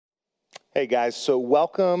Hey guys, so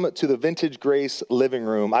welcome to the Vintage Grace Living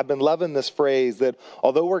Room. I've been loving this phrase that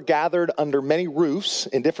although we're gathered under many roofs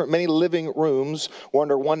in many living rooms, we're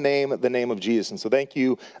under one name, the name of Jesus. And so thank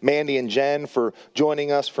you, Mandy and Jen, for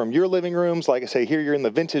joining us from your living rooms. Like I say, here you're in the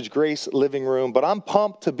Vintage Grace Living Room, but I'm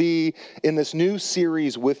pumped to be in this new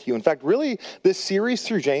series with you. In fact, really, this series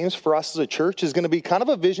through James for us as a church is going to be kind of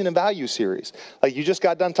a vision and value series. Like you just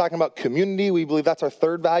got done talking about community. We believe that's our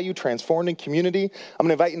third value, transformed in community. I'm going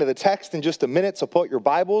to invite you into the text in just a minute, so pull out your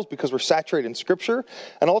Bibles because we're saturated in Scripture.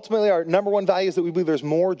 And ultimately, our number one value is that we believe there's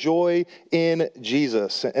more joy in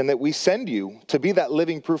Jesus and that we send you to be that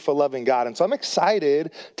living proof of loving God. And so I'm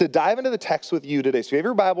excited to dive into the text with you today. So if you have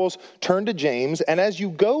your Bibles, turn to James. And as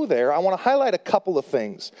you go there, I want to highlight a couple of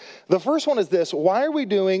things. The first one is this: why are we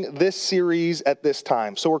doing this series at this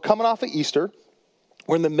time? So we're coming off of Easter.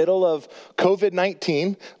 We're in the middle of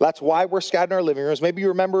COVID-19. That's why we're scattered in our living rooms. Maybe you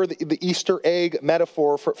remember the Easter egg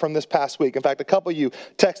metaphor from this past week. In fact, a couple of you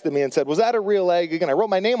texted me and said, was that a real egg? Again, I wrote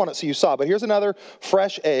my name on it so you saw, but here's another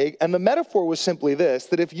fresh egg. And the metaphor was simply this,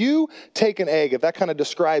 that if you take an egg, if that kind of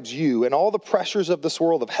describes you and all the pressures of this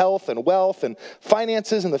world of health and wealth and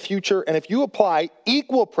finances in the future, and if you apply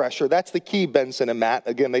equal pressure, that's the key, Benson and Matt.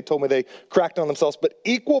 Again, they told me they cracked on themselves, but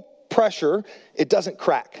equal pressure, it doesn't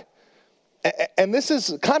crack. And this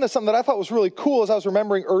is kind of something that I thought was really cool as I was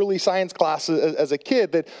remembering early science classes as a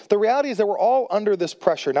kid, that the reality is that we're all under this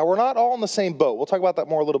pressure. Now, we're not all in the same boat. We'll talk about that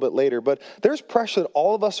more a little bit later, but there's pressure that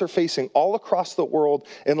all of us are facing all across the world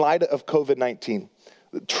in light of COVID-19.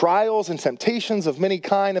 Trials and temptations of many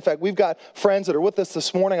kind. In fact, we've got friends that are with us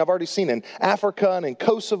this morning. I've already seen in Africa and in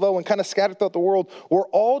Kosovo and kind of scattered throughout the world. We're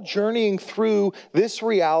all journeying through this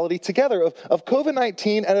reality together of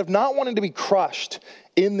COVID-19 and of not wanting to be crushed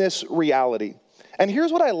in this reality. And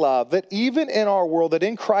here's what I love, that even in our world, that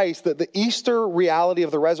in Christ, that the Easter reality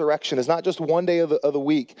of the resurrection is not just one day of the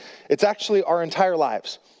week. It's actually our entire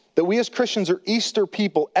lives. That we as Christians are Easter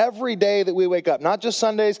people every day that we wake up. Not just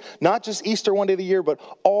Sundays, not just Easter one day of the year, but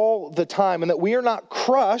all the time. And that we are not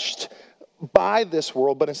crushed by this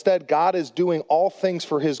world, but instead God is doing all things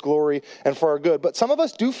for His glory and for our good. But some of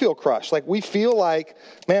us do feel crushed. Like we feel like,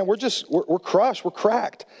 man, we're crushed, we're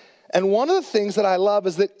cracked. And one of the things that I love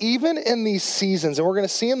is that even in these seasons, and we're going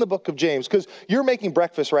to see in the book of James, because you're making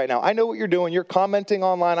breakfast right now. I know what you're doing. You're commenting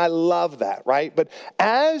online. I love that, right? But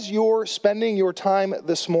as you're spending your time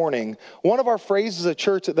this morning, one of our phrases at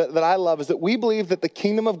church that I love is that we believe that the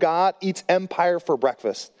kingdom of God eats empire for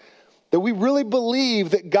breakfast. That we really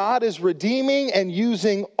believe that God is redeeming and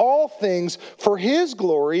using all things for His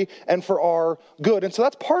glory and for our good. And so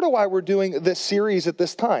that's part of why we're doing this series at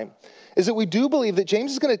this time, is that we do believe that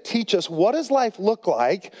James is going to teach us what does life look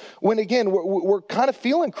like when, again, we're kind of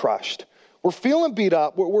feeling crushed. We're feeling beat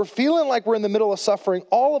up. We're feeling like we're in the middle of suffering,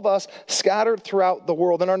 all of us scattered throughout the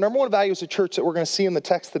world. And our number one value as a church that we're going to see in the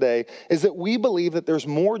text today is that we believe that there's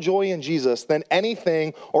more joy in Jesus than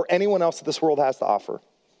anything or anyone else that this world has to offer.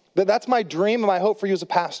 That's my dream and my hope for you as a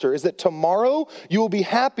pastor, is that tomorrow you will be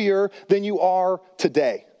happier than you are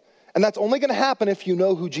today. And that's only going to happen if you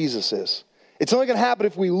know who Jesus is. It's only going to happen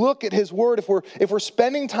if we look at His word, if we're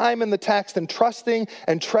spending time in the text and trusting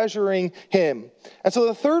and treasuring Him. And so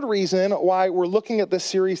the third reason why we're looking at this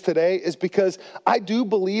series today is because I do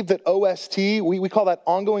believe that OST, we call that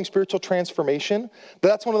ongoing spiritual transformation,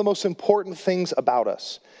 that's one of the most important things about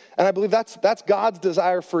us. And I believe that's God's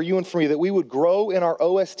desire for you and for me, that we would grow in our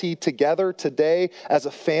OST together today as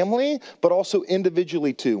a family, but also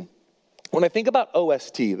individually too. When I think about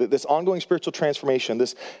OST, this ongoing spiritual transformation,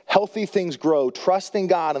 this healthy things grow, trusting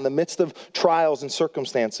God in the midst of trials and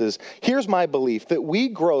circumstances, here's my belief, that we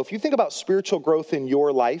grow. If you think about spiritual growth in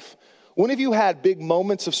your life, when have you had big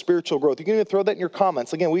moments of spiritual growth? You can even throw that in your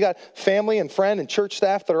comments. Again, we got family and friend and church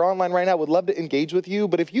staff that are online right now. Would love to engage with you.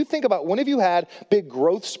 But if you think about when have you had big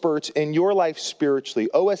growth spurts in your life spiritually,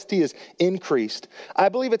 OST is increased. I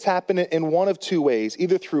believe it's happened in one of two ways,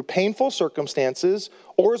 either through painful circumstances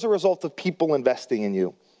or as a result of people investing in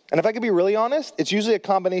you. And if I could be really honest, it's usually a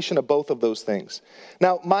combination of both of those things.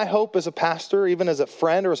 Now, my hope as a pastor, even as a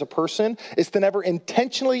friend or as a person, is to never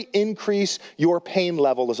intentionally increase your pain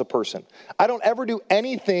level as a person. I don't ever do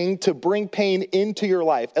anything to bring pain into your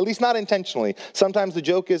life, at least not intentionally. Sometimes the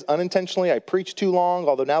joke is unintentionally, I preach too long,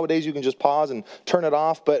 although nowadays you can just pause and turn it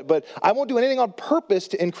off. But I won't do anything on purpose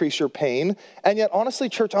to increase your pain. And yet, honestly,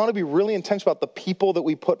 church, I want to be really intentional about the people that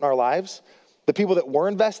we put in our lives. The people that we're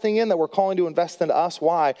investing in, that we're calling to invest into us.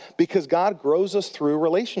 Why? Because God grows us through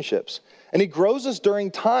relationships. And He grows us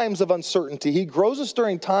during times of uncertainty. He grows us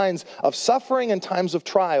during times of suffering and times of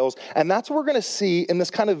trials. And that's what we're going to see in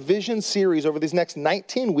this kind of vision series over these next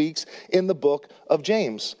 19 weeks in the book of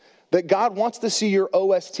James. that God wants to see your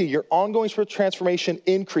OST, your ongoing spiritual transformation,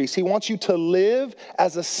 increase. He wants you to live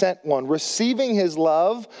as a sent one, receiving his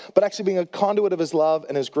love, but actually being a conduit of his love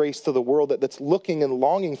and his grace to the world that's looking and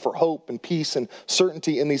longing for hope and peace and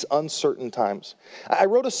certainty in these uncertain times. I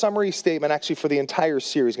wrote a summary statement actually for the entire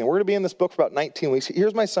series. And we're going to be in this book for about 19 weeks.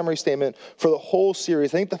 Here's my summary statement for the whole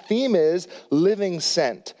series. I think the theme is living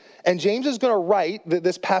sent. And James is going to write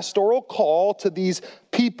this pastoral call to these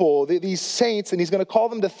people, these saints, and he's going to call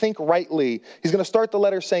them to think rightly. He's going to start the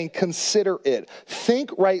letter saying, consider it.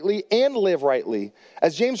 Think rightly and live rightly.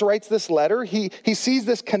 As James writes this letter, he sees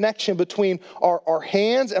this connection between our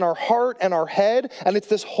hands and our heart and our head, and it's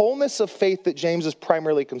this wholeness of faith that James is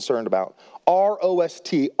primarily concerned about. Our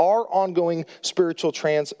OST, our ongoing spiritual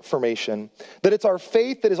transformation. That it's our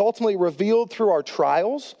faith that is ultimately revealed through our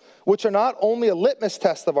trials, which are not only a litmus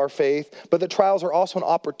test of our faith, but the trials are also an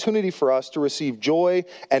opportunity for us to receive joy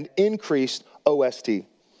and increased OST.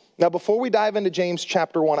 Now, before we dive into James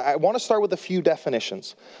chapter 1, I want to start with a few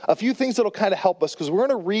definitions, a few things that will kind of help us, because we're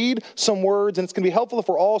going to read some words, and it's going to be helpful if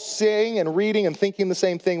we're all saying and reading and thinking the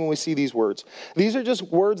same thing when we see these words. These are just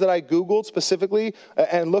words that I Googled specifically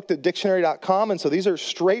and looked at dictionary.com, and so these are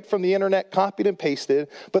straight from the internet, copied and pasted,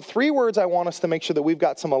 but 3 words I want us to make sure that we've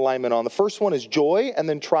got some alignment on. The first one is joy, and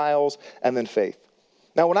then trials, and then faith.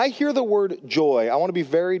 Now, when I hear the word joy, I want to be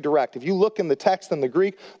very direct. If you look in the text in the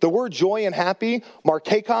Greek, the word joy and happy,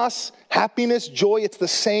 markekos, happiness, joy, it's the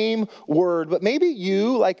same word. But maybe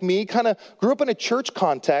you, like me, kind of grew up in a church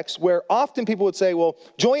context where often people would say, well,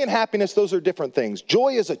 joy and happiness, those are different things.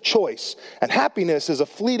 Joy is a choice, and happiness is a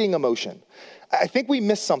fleeting emotion. I think we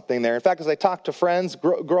miss something there. In fact, as I talk to friends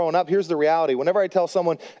growing up, here's the reality. Whenever I tell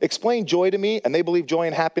someone, explain joy to me, and they believe joy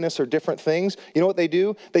and happiness are different things, you know what they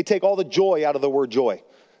do? They take all the joy out of the word joy.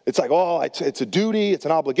 It's like, oh, it's a duty, it's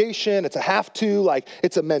an obligation, it's a have to, like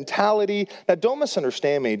it's a mentality. Now, don't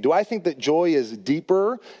misunderstand me. Do I think that joy is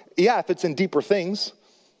deeper? Yeah, if it's in deeper things.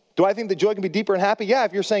 Do I think that joy can be deeper and happy? Yeah,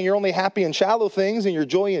 if you're saying you're only happy in shallow things and you're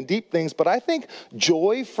joy in deep things. But I think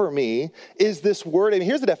joy for me is this word, and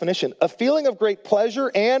here's the definition, a feeling of great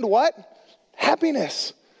pleasure and what?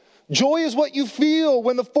 Happiness. Joy is what you feel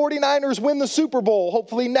when the 49ers win the Super Bowl,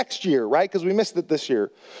 hopefully next year, right? Because we missed it this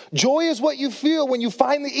year. Joy is what you feel when you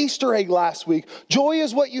find the Easter egg last week. Joy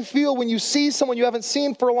is what you feel when you see someone you haven't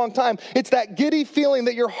seen for a long time. It's that giddy feeling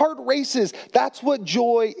that your heart races. That's what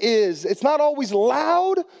joy is. It's not always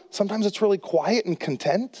loud. Sometimes it's really quiet and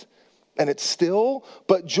content. And it's still,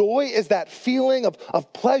 but joy is that feeling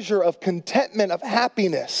of pleasure, of contentment, of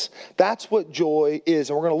happiness. That's what joy is.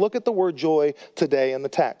 And we're going to look at the word joy today in the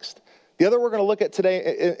text. The other we're going to look at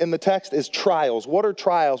today in the text is trials. What are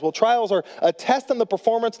trials? Well, trials are a test on the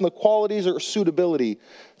performance and the qualities or suitability.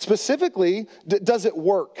 Specifically, does it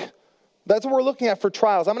work? That's what we're looking at for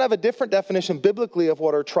trials. I'm going to have a different definition biblically of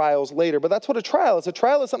what are trials later, but that's what a trial is. A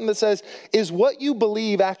trial is something that says, is what you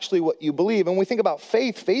believe actually what you believe? And when we think about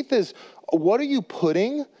faith, faith is what are you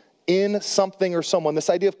putting in something or someone?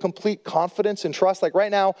 This idea of complete confidence and trust. Like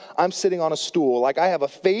right now, I'm sitting on a stool. Like I have a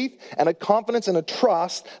faith and a confidence and a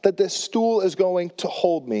trust that this stool is going to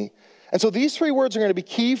hold me. And so these 3 words are going to be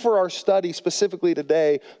key for our study specifically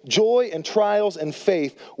today. Joy and trials and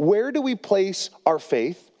faith. Where do we place our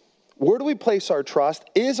faith? Where do we place our trust?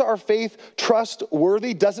 Is our faith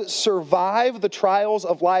trustworthy? Does it survive the trials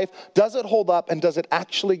of life? Does it hold up? And does it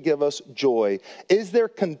actually give us joy? Is there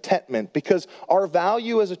contentment? Because our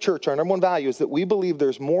value as a church, our number one value is that we believe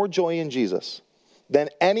there's more joy in Jesus than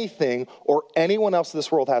anything or anyone else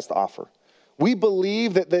this world has to offer. We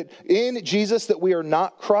believe that in Jesus that we are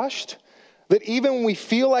not crushed. That even when we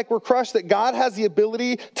feel like we're crushed, that God has the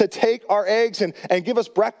ability to take our eggs and give us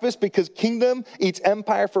breakfast because kingdom eats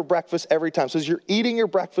empire for breakfast every time. So as you're eating your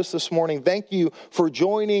breakfast this morning, thank you for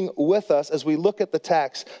joining with us as we look at the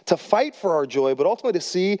text to fight for our joy, but ultimately to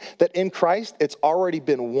see that in Christ, it's already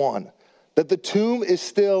been won. That the tomb is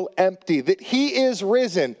still empty. That he is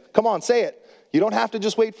risen. Come on, say it. You don't have to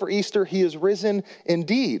just wait for Easter. He is risen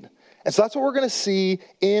indeed. And so that's what we're going to see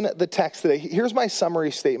in the text today. Here's my summary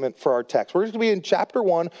statement for our text. We're going to be in chapter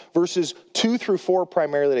 1, verses 2 through 4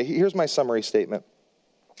 primarily today. Here's my summary statement.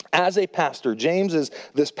 As a pastor, James is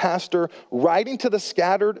this pastor writing to the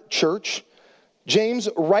scattered church. James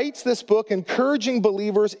writes this book encouraging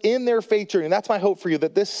believers in their faith journey. And that's my hope for you,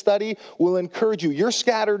 that this study will encourage you. You're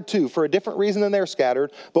scattered too, for a different reason than they're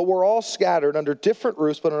scattered, but we're all scattered under different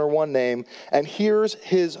roofs, but under one name. And here's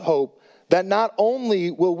his hope. That not only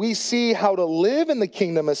will we see how to live in the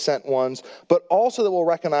kingdom as sent ones, but also that we'll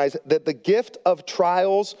recognize that the gift of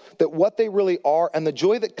trials, that what they really are, and the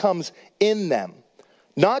joy that comes in them,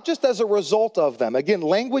 Not just as a result of them. Again,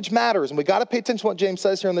 language matters, and we got to pay attention to what James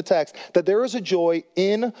says here in the text, that there is a joy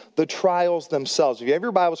in the trials themselves. If you have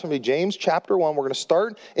your Bibles from me, James chapter 1, we're going to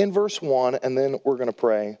start in verse 1, and then we're going to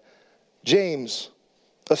pray. James,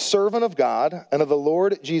 a servant of God and of the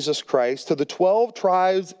Lord Jesus Christ, to the 12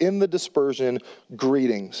 tribes in the dispersion,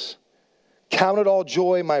 greetings. Count it all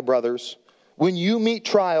joy, my brothers, when you meet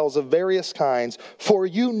trials of various kinds, for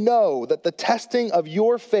you know that the testing of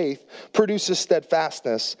your faith produces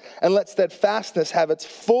steadfastness, and let steadfastness have its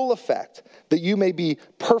full effect, that you may be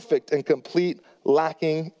perfect and complete,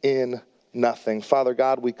 lacking in nothing. Father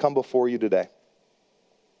God, we come before you today,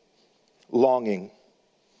 longing,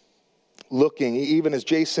 looking, even as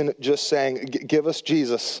Jason just sang, give us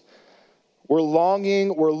Jesus. We're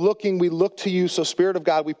longing, we're looking, we look to you. So Spirit of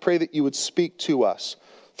God, we pray that you would speak to us.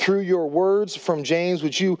 Through your words from James,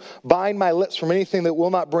 would you bind my lips from anything that will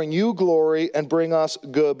not bring you glory and bring us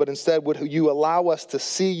good, but instead would you allow us to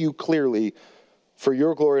see you clearly for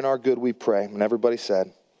your glory and our good, we pray. And everybody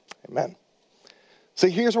said, amen. So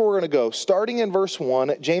here's where we're going to go. Starting in verse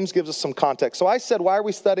 1, James gives us some context. So I said, why are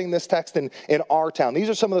we studying this text in our town? These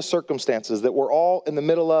are some of the circumstances that we're all in the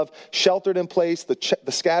middle of, sheltered in place, the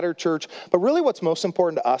scattered church. But really what's most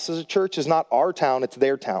important to us as a church is not our town, it's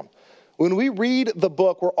their town. When we read the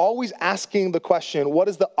book, we're always asking the question, what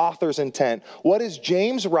is the author's intent? What is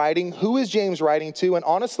James writing? Who is James writing to? And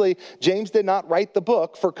honestly, James did not write the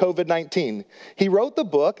book for COVID-19. He wrote the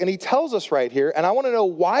book, and he tells us right here, and I want to know,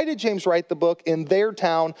 why did James write the book in their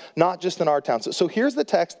town, not just in our town? So here's the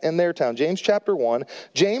text in their town, James chapter 1.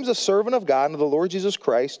 James, a servant of God and of the Lord Jesus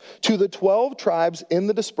Christ, to the 12 tribes in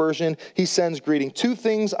the dispersion, he sends greeting. Two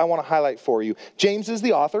things I want to highlight for you. James is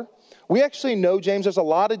the author. We actually know James. There's a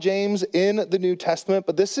lot of James in the New Testament,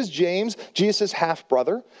 but this is James, Jesus'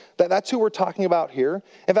 half-brother. That's who we're talking about here.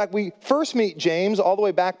 In fact, we first meet James all the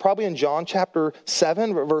way back probably in John chapter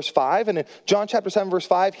 7, verse 5. And in John chapter 7, verse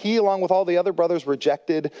 5, he, along with all the other brothers,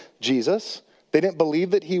 rejected Jesus. They didn't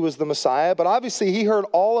believe that he was the Messiah, but obviously he heard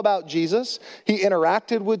all about Jesus. He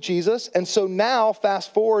interacted with Jesus. And so now,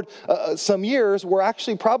 fast forward some years, we're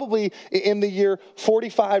actually probably in the year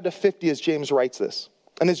 45 to 50 as James writes this.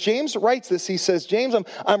 And as James writes this, he says, James,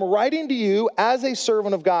 I'm writing to you as a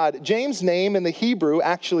servant of God. James' name in the Hebrew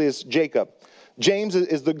actually is Jacob. James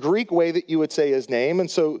is the Greek way that you would say his name. And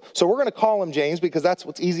so we're going to call him James because that's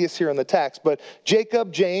what's easiest here in the text. But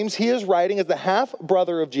Jacob, James, he is writing as the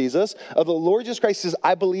half-brother of Jesus, of the Lord Jesus Christ. He says,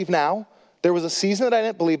 I believe now. There was a season that I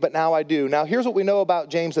didn't believe, but now I do. Now, here's what we know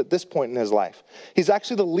about James at this point in his life. He's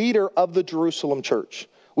actually the leader of the Jerusalem church.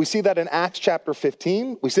 We see that in Acts chapter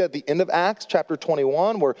 15. We see that at the end of Acts chapter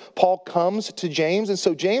 21 where Paul comes to James. And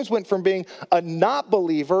so James went from being a not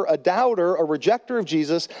believer, a doubter, a rejecter of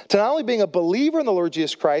Jesus, to not only being a believer in the Lord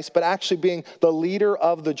Jesus Christ, but actually being the leader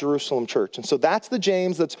of the Jerusalem church. And so that's the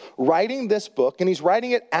James that's writing this book. And he's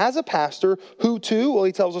writing it as a pastor who to, well,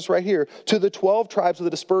 he tells us right here, to the 12 tribes of the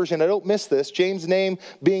dispersion. I don't miss this. James' name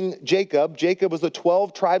being Jacob. Jacob was the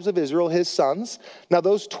 12 tribes of Israel, his sons. Now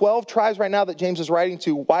those 12 tribes right now that James is writing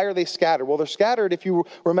to, why are they scattered? Well, they're scattered. If you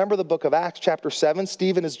remember the book of Acts, chapter 7,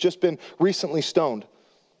 Stephen has just been recently stoned.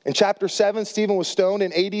 In chapter 7, Stephen was stoned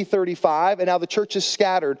in AD 35, and now the church is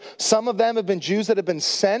scattered. Some of them have been Jews that have been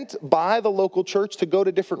sent by the local church to go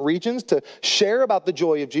to different regions to share about the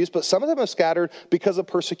joy of Jesus, but some of them are scattered because of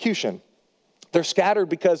persecution. They're scattered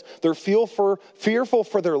because they're fearful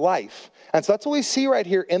for their life. And so that's what we see right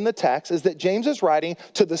here in the text, is that James is writing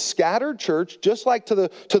to the scattered church, just like to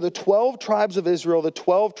the 12 tribes of Israel, the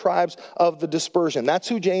 12 tribes of the dispersion. That's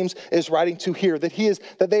who James is writing to here,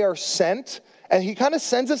 that they are sent. And he kind of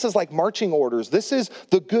sends us as like marching orders. This is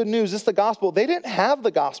the good news. This is the gospel. They didn't have the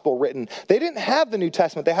gospel written. They didn't have the New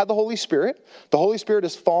Testament. They had the Holy Spirit. The Holy Spirit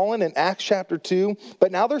has fallen in Acts chapter 2.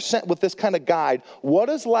 But now they're sent with this kind of guide. What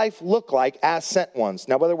does life look like as sent ones?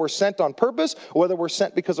 Now, whether we're sent on purpose or whether we're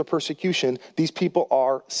sent because of persecution, these people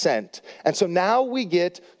are sent. And so now we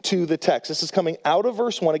get to the text. This is coming out of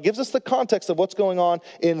verse 1. It gives us the context of what's going on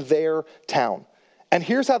in their town. And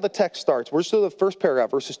here's how the text starts. We're just in the first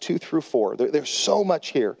paragraph, verses 2 through 4. There's so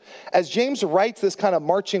much here. As James writes this kind of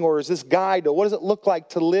marching orders, this guide to what does it look like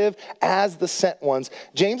to live as the sent ones,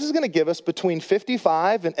 James is going to give us between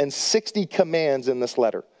 55 and 60 commands in this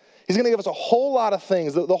letter. He's going to give us a whole lot of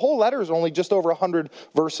things. The whole letter is only just over 100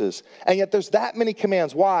 verses. And yet there's that many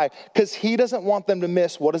commands. Why? Because he doesn't want them to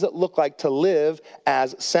miss what does it look like to live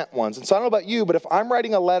as sent ones. And so I don't know about you, but if I'm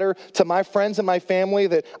writing a letter to my friends and my family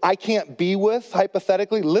that I can't be with,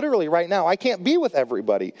 hypothetically, literally right now, I can't be with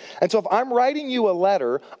everybody. And so if I'm writing you a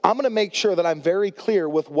letter, I'm going to make sure that I'm very clear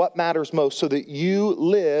with what matters most so that you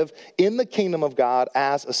live in the kingdom of God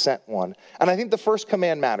as a sent one. And I think the first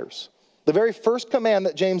command matters. The very first command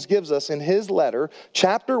that James gives us in his letter,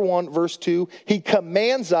 chapter 1, verse 2, he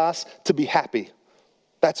commands us to be happy.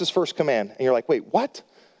 That's his first command. And you're like, wait, what?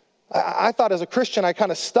 I thought as a Christian, I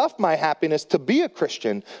kind of stuffed my happiness to be a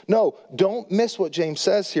Christian. No, don't miss what James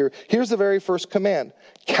says here. Here's the very first command.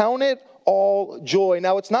 Count it all joy.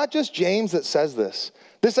 Now, it's not just James that says this.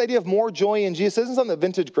 This idea of more joy in Jesus isn't something that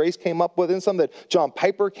Vintage Grace came up with. Isn't something that John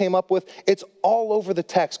Piper came up with. It's all over the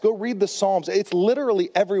text. Go read the Psalms. It's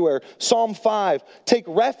literally everywhere. Psalm 5, take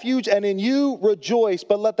refuge and in you rejoice,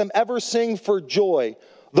 but let them ever sing for joy.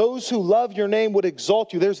 Those who love your name would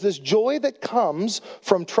exalt you. There's this joy that comes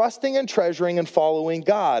from trusting and treasuring and following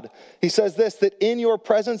God. He says this, that in your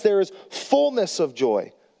presence there is fullness of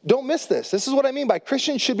joy. Don't miss this. This is what I mean by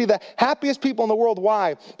Christians should be the happiest people in the world.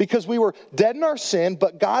 Why? Because we were dead in our sin,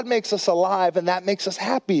 but God makes us alive, and that makes us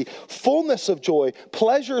happy. Fullness of joy,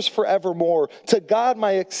 pleasures forevermore. To God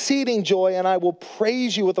my exceeding joy, and I will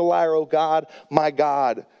praise you with a lyre, O God, my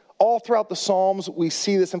God. All throughout the Psalms, we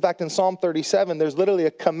see this. In fact, in Psalm 37, there's literally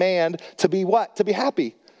a command to be what? To be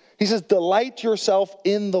happy. He says, delight yourself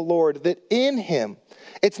in the Lord, that in him.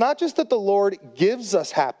 It's not just that the Lord gives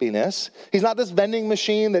us happiness. He's not this vending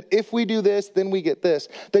machine that if we do this, then we get this.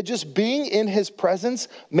 That just being in his presence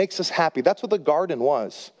makes us happy. That's what the garden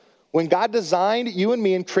was. When God designed you and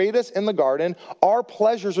me and created us in the garden, our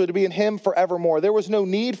pleasures were to be in him forevermore. There was no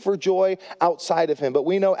need for joy outside of him. But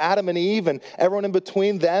we know Adam and Eve and everyone in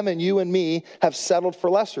between them and you and me have settled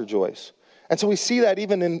for lesser joys. And so we see that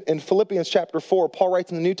even in Philippians chapter 4, Paul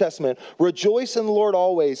writes in the New Testament, rejoice in the Lord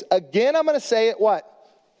always. Again, I'm going to say it, what?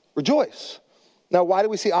 Rejoice. Now, why do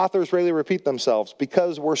we see authors rarely repeat themselves?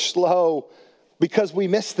 Because we're slow, because we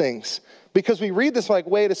miss things, because we read this like,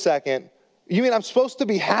 wait a second, you mean I'm supposed to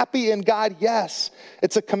be happy in God? Yes.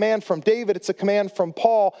 It's a command from David, it's a command from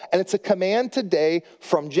Paul, and it's a command today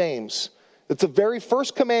from James. It's the very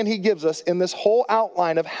first command he gives us in this whole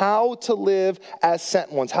outline of how to live as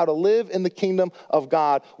sent ones, how to live in the kingdom of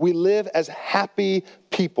God. We live as happy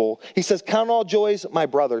people. He says, count all joys, my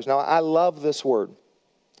brothers. Now, I love this word.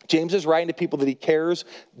 James is writing to people that he cares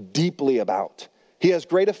deeply about. He has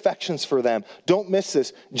great affections for them. Don't miss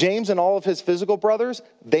this. James and all of his physical brothers,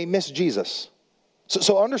 they miss Jesus.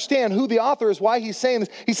 So understand who the author is, why he's saying this.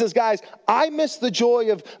 He says, guys, I miss the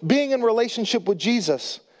joy of being in relationship with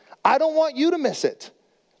Jesus. I don't want you to miss it.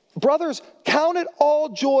 Brothers, count it all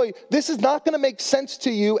joy. This is not going to make sense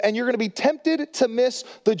to you, and you're going to be tempted to miss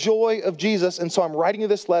the joy of Jesus. And so I'm writing you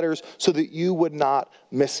this letters so that you would not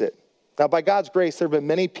miss it. Now, by God's grace, there have been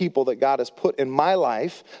many people that God has put in my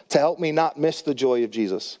life to help me not miss the joy of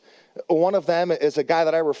Jesus. One of them is a guy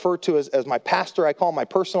that I refer to as my pastor. I call him my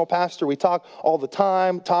personal pastor. We talk all the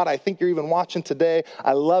time. Todd, I think you're even watching today.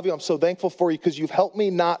 I love you. I'm so thankful for you because you've helped me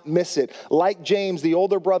not miss it. Like James, the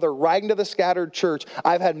older brother, writing to the scattered church,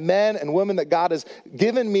 I've had men and women that God has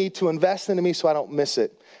given me to invest into me so I don't miss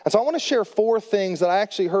it. And so I want to share 4 things that I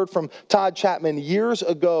actually heard from Todd Chapman years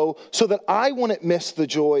ago so that I wouldn't miss the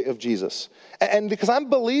joy of Jesus. And because I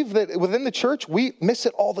believe that within the church, we miss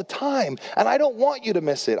it all the time. And I don't want you to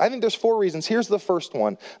miss it. I think there's 4 reasons. Here's the first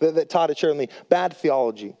one that Todd had shared with me. Bad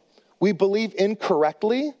theology. We believe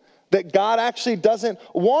incorrectly that God actually doesn't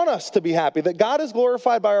want us to be happy, that God is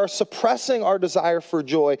glorified by our suppressing our desire for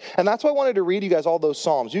joy. And that's why I wanted to read you guys all those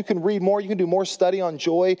Psalms. You can read more, you can do more study on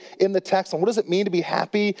joy in the text, and what does it mean to be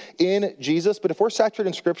happy in Jesus. But if we're saturated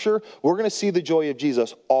in Scripture, we're going to see the joy of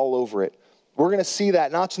Jesus all over it. We're going to see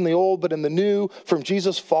that not just in the old, but in the new, from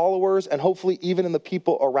Jesus' followers, and hopefully even in the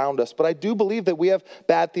people around us. But I do believe that we have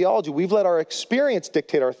bad theology. We've let our experience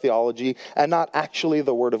dictate our theology and not actually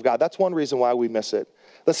the Word of God. That's one reason why we miss it.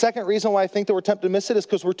 The second reason why I think that we're tempted to miss it is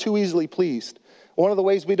because we're too easily pleased. One of the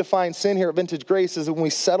ways we define sin here at Vintage Grace is when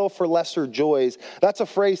we settle for lesser joys. That's a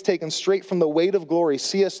phrase taken straight from The Weight of Glory.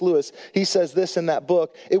 C.S. Lewis, he says this in that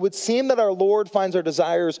book. It would seem that our Lord finds our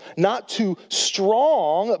desires not too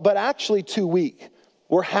strong, but actually too weak.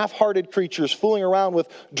 We're half-hearted creatures fooling around with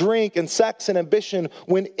drink and sex and ambition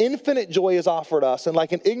when infinite joy is offered us. And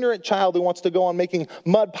like an ignorant child who wants to go on making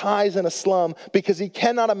mud pies in a slum because he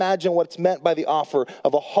cannot imagine what's meant by the offer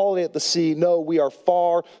of a holiday at the sea. No, we are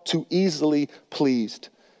far too easily pleased.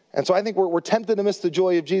 And so I think we're tempted to miss the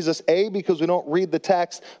joy of Jesus, A, because we don't read the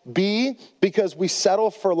text, B, because we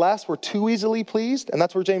settle for less, we're too easily pleased, and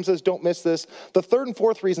that's where James says don't miss this. The third and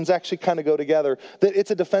fourth reasons actually kind of go together, that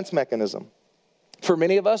it's a defense mechanism. For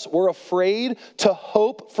many of us, we're afraid to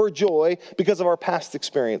hope for joy because of our past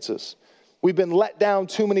experiences. We've been let down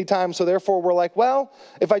too many times, so therefore we're like, well,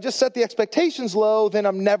 if I just set the expectations low, then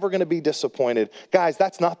I'm never going to be disappointed. Guys,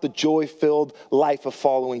 that's not the joy-filled life of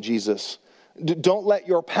following Jesus. Don't let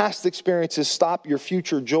your past experiences stop your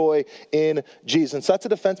future joy in Jesus. So that's a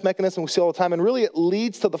defense mechanism we see all the time. And really it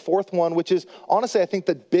leads to the fourth one, which is honestly, I think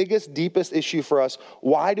the biggest, deepest issue for us.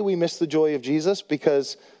 Why do we miss the joy of Jesus?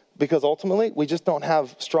 Because ultimately we just don't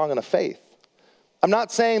have strong enough faith. I'm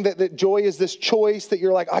not saying that joy is this choice that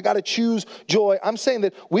you're like, I got to choose joy. I'm saying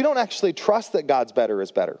that we don't actually trust that God's better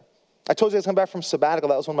is better. I told you guys, come back from sabbatical.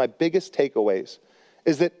 That was one of my biggest takeaways,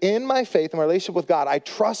 is that in my faith and my relationship with God, I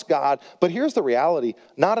trust God. But here's the reality,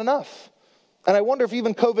 not enough. And I wonder if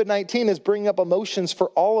even COVID-19 is bringing up emotions for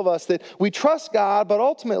all of us, that we trust God, but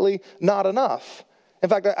ultimately not enough. In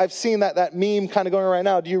fact, I've seen that meme kind of going right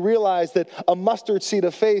now. Do you realize that a mustard seed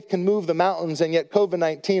of faith can move the mountains, and yet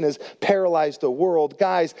COVID-19 has paralyzed the world?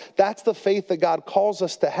 Guys, that's the faith that God calls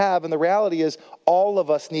us to have, and the reality is all of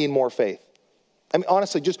us need more faith. I mean,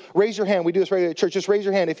 honestly, just raise your hand. We do this regularly at church. Just raise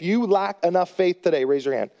your hand. If you lack enough faith today, raise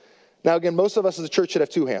your hand. Now, again, most of us as a church should have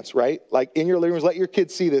two hands, right? Like in your living rooms, let your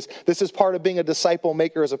kids see this. This is part of being a disciple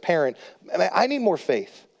maker as a parent. I need more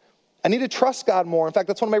faith. I need to trust God more. In fact,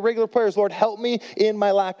 that's one of my regular prayers. Lord, help me in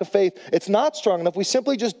my lack of faith. It's not strong enough. We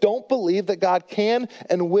simply just don't believe that God can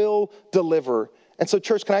and will deliver. And so,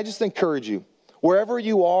 church, can I just encourage you? Wherever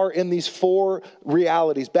you are in these four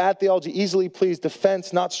realities, bad theology, easily pleased,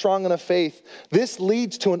 defense, not strong enough faith, this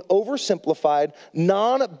leads to an oversimplified,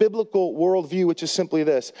 non-biblical worldview, which is simply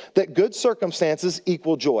this, that good circumstances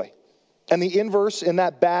equal joy. And the inverse in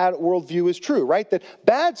that bad worldview is true, right? That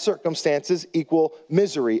bad circumstances equal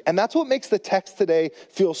misery. And that's what makes the text today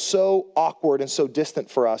feel so awkward and so distant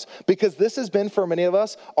for us. Because this has been, for many of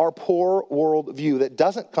us, our poor worldview that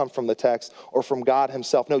doesn't come from the text or from God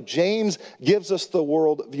himself. No, James gives us the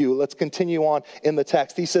worldview. Let's continue on in the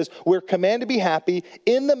text. He says, we're commanded to be happy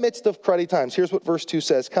in the midst of cruddy times. Here's what verse 2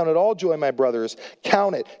 says. Count it all joy, my brothers.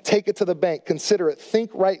 Count it. Take it to the bank. Consider it.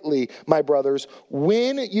 Think rightly, my brothers.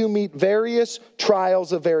 When you meet various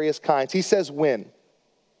trials of various kinds. He says when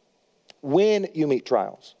you meet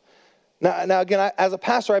trials. Now again, as a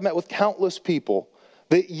pastor, I've met with countless people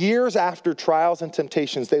that years after trials and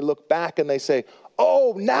temptations, they look back and they say,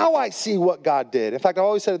 oh, now I see what God did. In fact, I've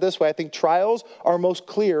always said it this way. I think trials are most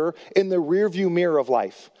clear in the rearview mirror of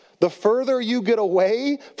life. The further you get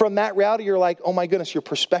away from that reality, you're like, oh my goodness, your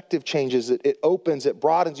perspective changes. It opens, it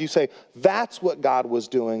broadens. You say, that's what God was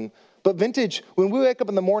doing. But Vintage, when we wake up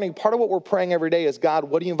in the morning, part of what we're praying every day is, God,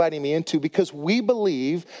 what are you inviting me into? Because we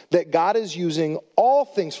believe that God is using all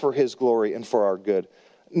things for his glory and for our good.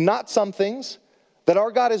 Not some things. That our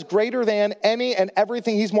God is greater than any and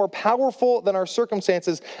everything. He's more powerful than our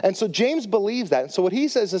circumstances. And so James believes that. And so what he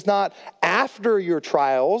says is not after your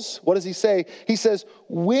trials. What does he say? He says,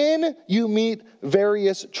 when you meet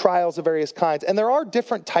various trials of various kinds. And there are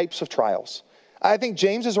different types of trials. I think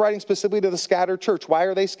James is writing specifically to the scattered church. Why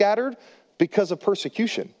are they scattered? Because of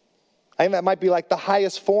persecution. I think that might be like the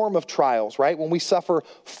highest form of trials, right? When we suffer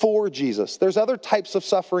for Jesus. There's other types of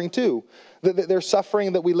suffering too. There's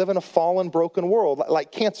suffering that we live in a fallen, broken world,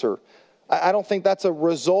 like cancer. I don't think that's a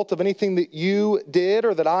result of anything that you did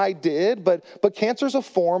or that I did, but cancer is a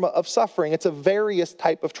form of suffering. It's a various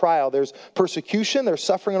type of trial. There's persecution, there's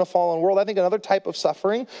suffering in a fallen world. I think another type of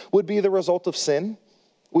suffering would be the result of sin.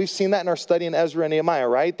 We've seen that in our study in Ezra and Nehemiah,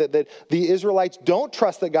 right? That the Israelites don't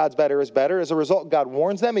trust that God's better is better. As a result, God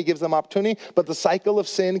warns them, he gives them opportunity, but the cycle of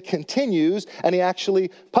sin continues and he actually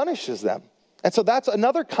punishes them. And so that's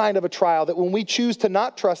another kind of a trial, that when we choose to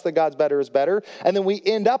not trust that God's better is better, and then we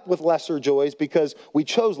end up with lesser joys because we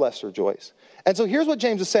chose lesser joys. And so here's what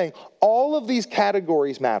James is saying. All of these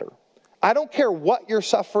categories matter. I don't care what your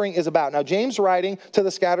suffering is about. Now, James writing to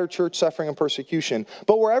the scattered church, suffering and persecution.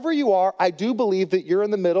 But wherever you are, I do believe that you're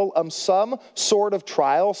in the middle of some sort of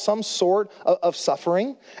trial, some sort of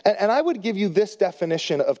suffering. And I would give you this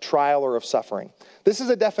definition of trial or of suffering. This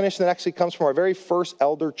is a definition that actually comes from our very first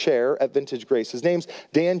elder chair at Vintage Grace. His name's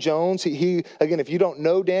Dan Jones. He again, if you don't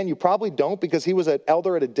know Dan, you probably don't, because he was an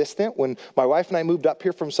elder at a distance. When my wife and I moved up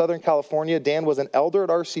here from Southern California, Dan was an elder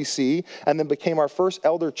at RCC and then became our first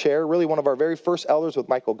elder chair, really one of our very first elders with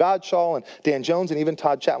Michael Godshall and Dan Jones, and even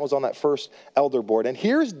Todd Chapman was on that first elder board. And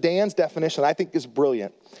here's Dan's definition, I think is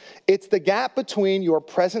brilliant. It's the gap between your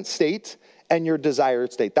present state and your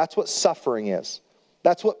desired state. That's what suffering is.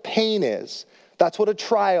 That's what pain is. That's what a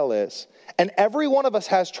trial is. And every one of us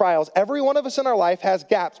has trials. Every one of us in our life has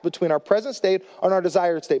gaps between our present state and our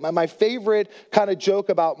desired state. My favorite kind of joke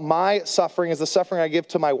about my suffering is the suffering I give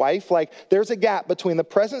to my wife. Like, there's a gap between the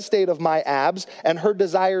present state of my abs and her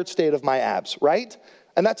desired state of my abs, right?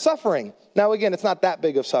 And that's suffering. Now, again, it's not that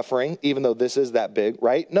big of suffering, even though this is that big,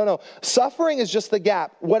 right? No. Suffering is just the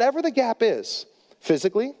gap. Whatever the gap is,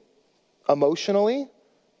 physically, emotionally,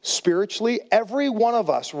 spiritually, every one of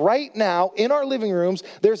us right now in our living rooms,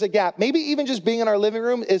 there's a gap. Maybe even just being in our living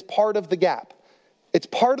room is part of the gap. It's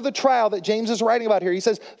part of the trial that James is writing about here. He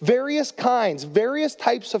says various kinds, various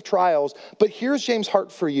types of trials. But here's James'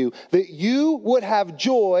 heart for you, that you would have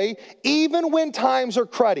joy even when times are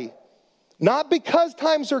cruddy. Not because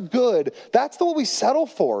times are good. That's what we settle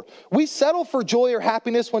for. We settle for joy or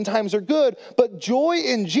happiness when times are good, but joy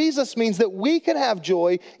in Jesus means that we can have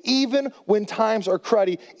joy even when times are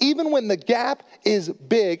cruddy, even when the gap is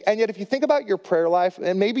big. And yet if you think about your prayer life,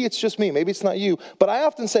 and maybe it's just me, maybe it's not you, but I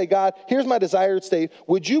often say, God, here's my desired state.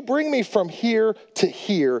 Would you bring me from here to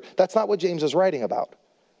here? That's not what James is writing about.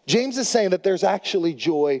 James is saying that there's actually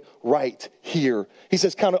joy right here. He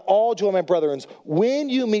says, count it all joy, my brethren, when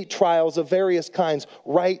you meet trials of various kinds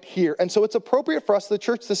right here. And so it's appropriate for us, the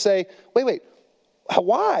church, to say, wait,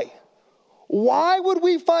 why? Why would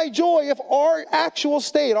we find joy if our actual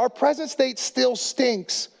state, our present state still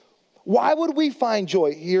stinks? Why would we find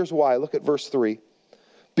joy? Here's why. Look at verse 3.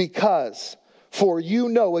 Because... for you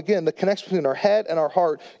know, again, the connection between our head and our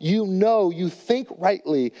heart, you think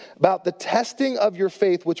rightly about the testing of your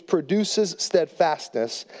faith, which produces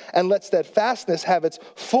steadfastness. And let steadfastness have its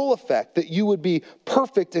full effect, that you would be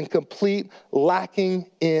perfect and complete, lacking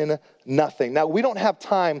in nothing. Now, we don't have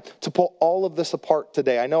time to pull all of this apart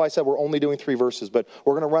today. I know I said we're only doing 3 verses, but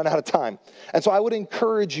we're going to run out of time. And so I would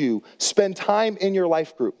encourage you, spend time in your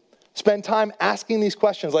life group. Spend time asking these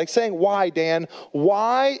questions, like saying, why, Dan?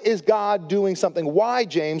 Why is God doing something? Why,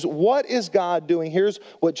 James? What is God doing? Here's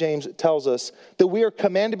what James tells us, that we are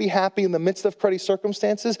commanded to be happy in the midst of cruddy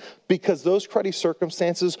circumstances because those cruddy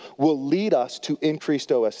circumstances will lead us to increased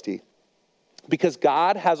OST. Because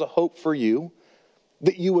God has a hope for you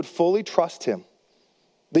that you would fully trust him,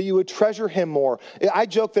 that you would treasure him more. I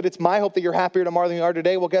joke that it's my hope that you're happier tomorrow than you are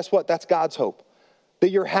today. Well, guess what? That's God's hope. That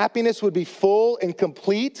your happiness would be full and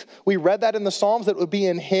complete. We read that in the Psalms, that it would be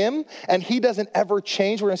in him, and he doesn't ever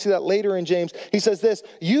change. We're going to see that later in James. He says this,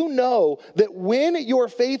 you know that when your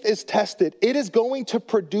faith is tested, it is going to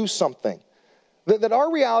produce something. That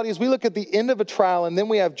our reality is we look at the end of a trial and then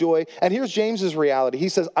we have joy. And here's James's reality. He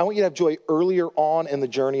says, I want you to have joy earlier on in the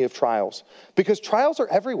journey of trials, because trials are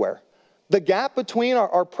everywhere. The gap between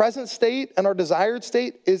our present state and our desired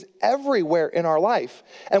state is everywhere in our life.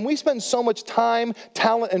 And we spend so much time,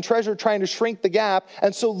 talent, and treasure trying to shrink the gap,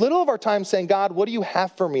 and so little of our time saying, God, what do you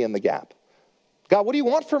have for me in the gap? God, what do you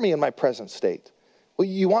want for me in my present state? Well,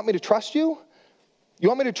 you want me to trust you? You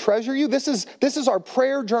want me to treasure you? This is our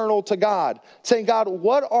prayer journal to God, saying, God,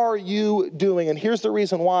 what are you doing? And here's the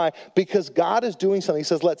reason why. Because God is doing something. He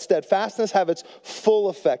says, let steadfastness have its full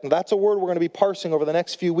effect. And that's a word we're going to be parsing over the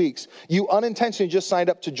next few weeks. You unintentionally just signed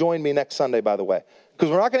up to join me next Sunday, by the way, because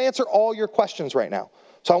we're not going to answer all your questions right now.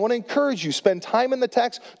 So I want to encourage you, spend time in the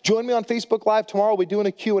text. Join me on Facebook Live tomorrow. We'll be doing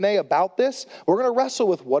a Q&A about this. We're going to wrestle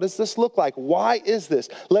with, what does this look like? Why is this?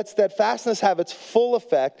 Let steadfastness have its full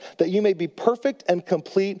effect, that you may be perfect and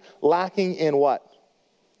complete, lacking in what?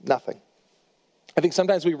 Nothing. I think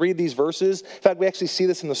sometimes we read these verses. In fact, we actually see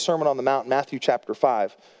this in the Sermon on the Mount, Matthew chapter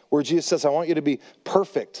 5, where Jesus says, I want you to be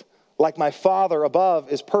perfect, like my Father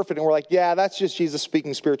above is perfect. And we're like, yeah, that's just Jesus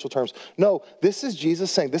speaking spiritual terms. No, this is Jesus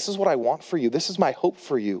saying, this is what I want for you. This is my hope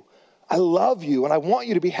for you. I love you and I want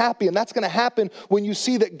you to be happy. And that's going to happen when you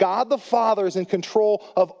see that God the Father is in control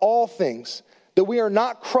of all things, that we are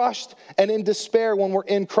not crushed and in despair when we're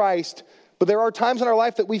in Christ. But there are times in our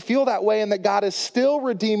life that we feel that way, and that God is still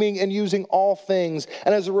redeeming and using all things.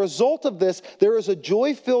 And as a result of this, there is a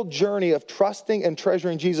joy-filled journey of trusting and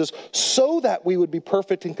treasuring Jesus so that we would be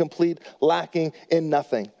perfect and complete, lacking in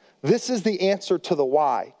nothing. This is the answer to the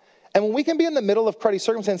why. And when we can be in the middle of cruddy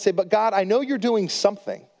circumstances and say, but God, I know you're doing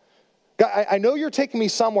something. God, I know you're taking me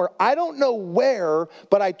somewhere. I don't know where,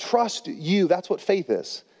 but I trust you. That's what faith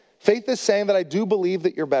is. Faith is saying that I do believe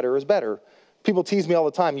that your better is better. People tease me all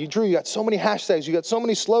the time. Drew, you got so many hashtags, you got so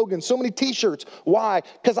many slogans, so many t-shirts. Why?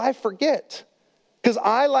 Because I forget. Because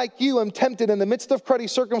I, like you, am tempted in the midst of cruddy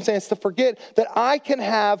circumstance to forget that I can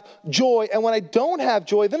have joy. And when I don't have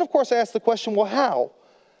joy, then of course I ask the question, well, how?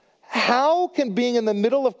 How can being in the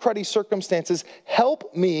middle of cruddy circumstances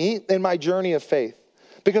help me in my journey of faith?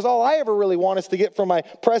 Because all I ever really want is to get from my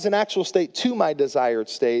present actual state to my desired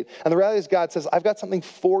state. And the reality is God says, I've got something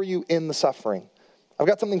for you in the suffering. I've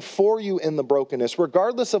got something for you in the brokenness,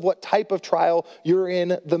 regardless of what type of trial you're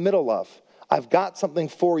in the middle of. I've got something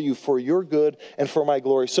for you for your good and for my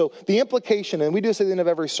glory. So the implication, and we do this at the end of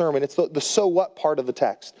every sermon, it's the so what part of the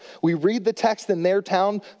text. We read the text in their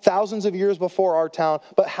town thousands of years before our town,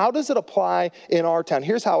 but how does it apply in our town?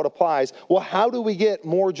 Here's how it applies. Well, how do we get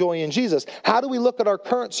more joy in Jesus? How do we look at our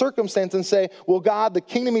current circumstance and say, well, God, the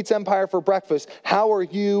kingdom eats empire for breakfast. How are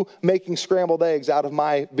you making scrambled eggs out of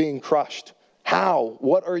my being crushed? How?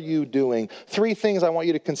 What are you doing? 3 things I want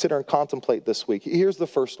you to consider and contemplate this week. Here's the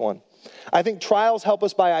first one. I think trials help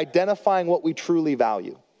us by identifying what we truly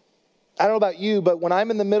value. I don't know about you, but when I'm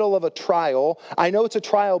in the middle of a trial, I know it's a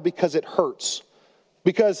trial because it hurts,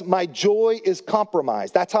 because my joy is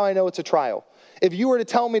compromised. That's how I know it's a trial. If you were to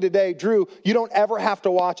tell me today, Drew, you don't ever have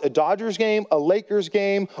to watch a Dodgers game, a Lakers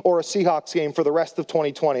game, or a Seahawks game for the rest of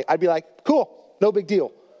 2020, I'd be like, cool, no big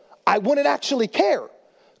deal. I wouldn't actually care,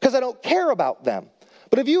 because I don't care about them.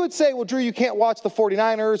 But if you would say, well, Drew, you can't watch the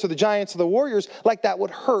 49ers or the Giants or the Warriors, like that would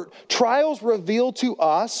hurt. Trials reveal to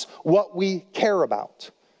us what we care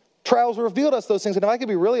about. Trials reveal to us those things. And if I could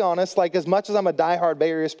be really honest, like as much as I'm a diehard Bay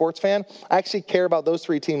Area sports fan, I actually care about those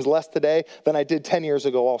 3 teams less today than I did 10 years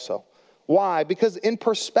ago also. Why? Because in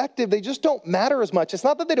perspective, they just don't matter as much. It's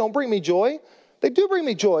not that they don't bring me joy. They do bring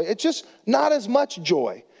me joy. It's just not as much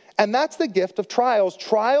joy. And that's the gift of trials.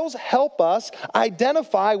 Trials help us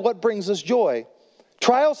identify what brings us joy.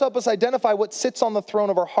 Trials help us identify what sits on the throne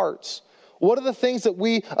of our hearts. What are the things that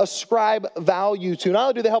we ascribe value to? Not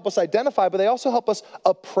only do they help us identify, but they also help us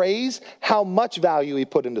appraise how much value we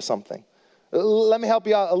put into something. Let me help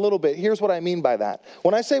you out a little bit. Here's what I mean by that.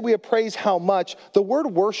 When I say we appraise how much, the word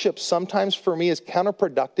worship sometimes for me is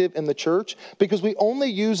counterproductive in the church because we only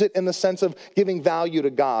use it in the sense of giving value to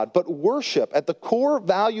God. But worship, at the core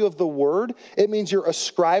value of the word, it means you're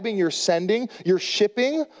ascribing, you're sending, you're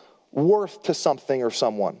shipping worth to something or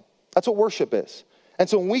someone. That's what worship is. And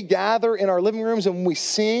so when we gather in our living rooms and when we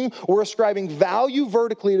sing, we're ascribing value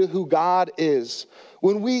vertically to who God is.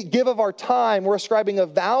 When we give of our time, we're ascribing a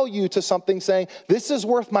value to something, saying, this is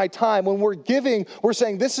worth my time. When we're giving, we're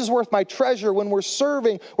saying, this is worth my treasure. When we're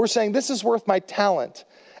serving, we're saying, this is worth my talent.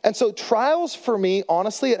 And so trials for me,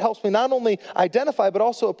 honestly, it helps me not only identify, but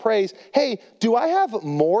also appraise, hey, do I have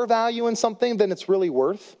more value in something than it's really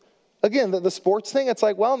worth? Again, the sports thing, it's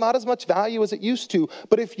like, well, not as much value as it used to.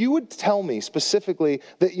 But if you would tell me specifically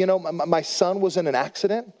that, you know, my son was in an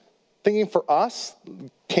accident, thinking for us,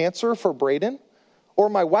 cancer for Braden, or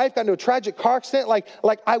my wife got into a tragic car accident, like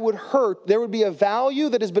I would hurt. There would be a value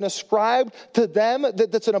that has been ascribed to them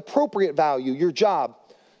that's an appropriate value. Your job.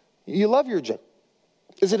 You love your job.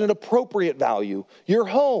 Is it an appropriate value? Your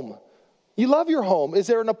home. You love your home. Is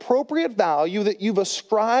there an appropriate value that you've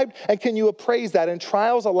ascribed, and can you appraise that? And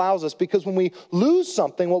trials allows us, because when we lose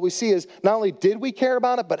something, what we see is not only did we care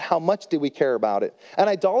about it, but how much did we care about it? And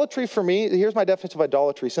idolatry for me, here's my definition of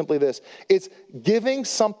idolatry, simply this. It's giving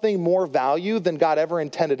something more value than God ever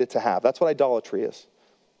intended it to have. That's what idolatry is.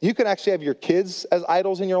 You can actually have your kids as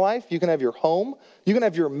idols in your life. You can have your home. You can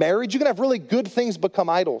have your marriage. You can have really good things become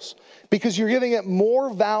idols because you're giving it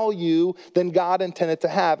more value than God intended to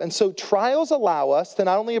have. And so trials allow us to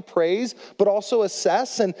not only appraise, but also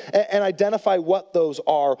assess and identify what those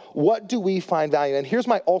are. What do we find value? And here's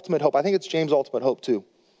my ultimate hope. I think it's James' ultimate hope too.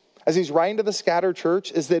 As he's writing to the scattered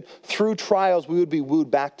church, is that through trials, we would be wooed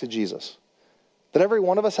back to Jesus. That every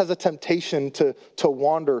one of us has a temptation to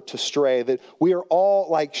wander, to stray, that we are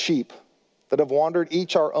all like sheep that have wandered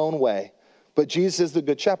each our own way. But Jesus is the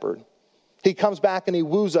good shepherd. He comes back and he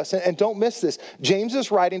woos us. And don't miss this. James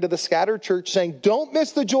is writing to the scattered church saying, don't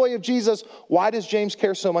miss the joy of Jesus. Why does James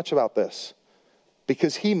care so much about this?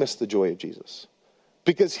 Because he missed the joy of Jesus.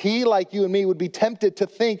 Because he, like you and me, would be tempted to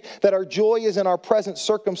think that our joy is in our present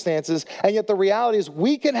circumstances. And yet the reality is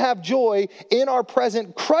we can have joy in our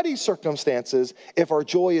present cruddy circumstances if our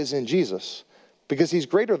joy is in Jesus. Because he's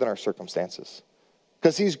greater than our circumstances.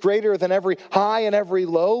 Because he's greater than every high and every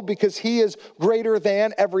low. Because he is greater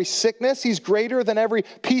than every sickness. He's greater than every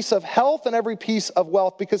piece of health and every piece of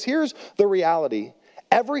wealth. Because here's the reality.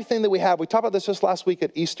 Everything that we have, we talked about this just last week at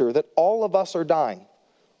Easter, that all of us are dying.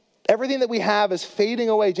 Everything that we have is fading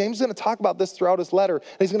away. James is going to talk about this throughout his letter.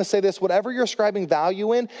 And he's going to say this, whatever you're ascribing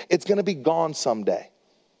value in, it's going to be gone someday.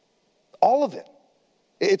 All of it.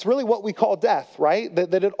 It's really what we call death, right?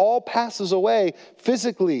 That it all passes away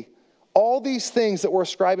physically. All these things that we're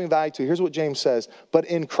ascribing value to. Here's what James says. But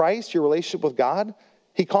in Christ, your relationship with God,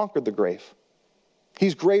 he conquered the grave.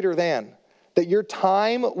 He's greater than. that your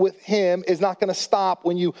time with him is not going to stop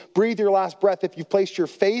when you breathe your last breath if you've placed your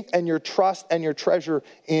faith and your trust and your treasure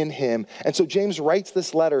in him. And so James writes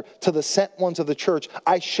this letter to the sent ones of the church.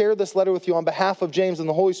 I share this letter with you on behalf of James and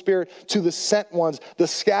the Holy Spirit to the sent ones, the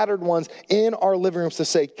scattered ones in our living rooms to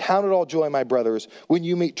say, count it all joy, my brothers, when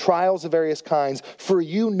you meet trials of various kinds, for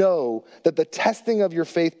you know that the testing of your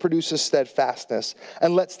faith produces steadfastness,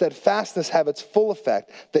 and let steadfastness have its full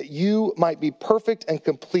effect, that you might be perfect and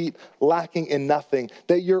complete, lacking in nothing,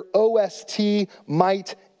 that your OST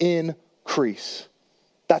might increase.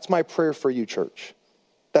 That's my prayer for you, church.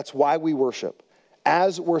 That's why we worship.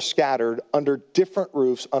 As we're scattered under different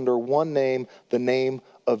roofs, under one name, the name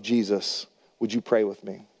of Jesus. Would you pray with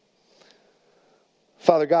me?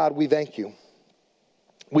 Father God, we thank you.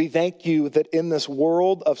 We thank you that in this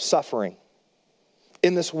world of suffering,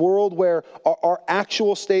 in this world where our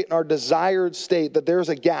actual state and our desired state, that there's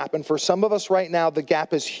a gap. And for some of us right now, the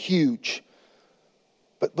gap is huge.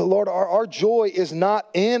 But Lord, our joy is not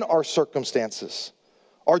in our circumstances.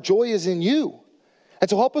 Our joy is in you. And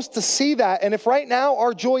so help us to see that. And if right now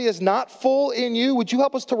our joy is not full in you, would you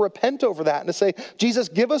help us to repent over that and to say, Jesus,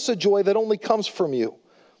 give us a joy that only comes from you.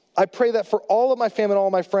 I pray that for all of my family and all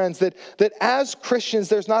of my friends, that as Christians,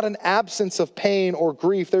 there's not an absence of pain or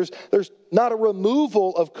grief. There's not a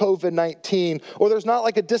removal of COVID-19, or there's not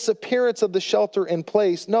like a disappearance of the shelter in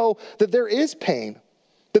place. No, that there is pain,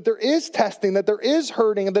 that there is testing, that there is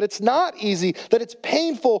hurting, and that it's not easy, that it's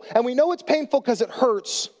painful. And we know it's painful because it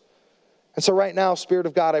hurts. And so right now, Spirit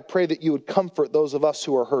of God, I pray that you would comfort those of us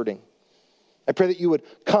who are hurting. I pray that you would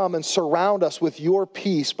come and surround us with your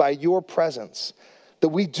peace by your presence. That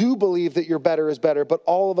we do believe that your better is better, but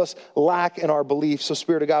all of us lack in our belief. So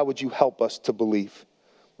Spirit of God, would you help us to believe?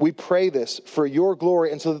 We pray this for your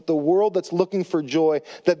glory, and so that the world that's looking for joy,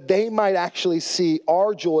 that they might actually see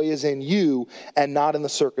our joy is in you and not in the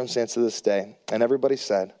circumstance of this day. And everybody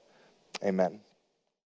said, amen.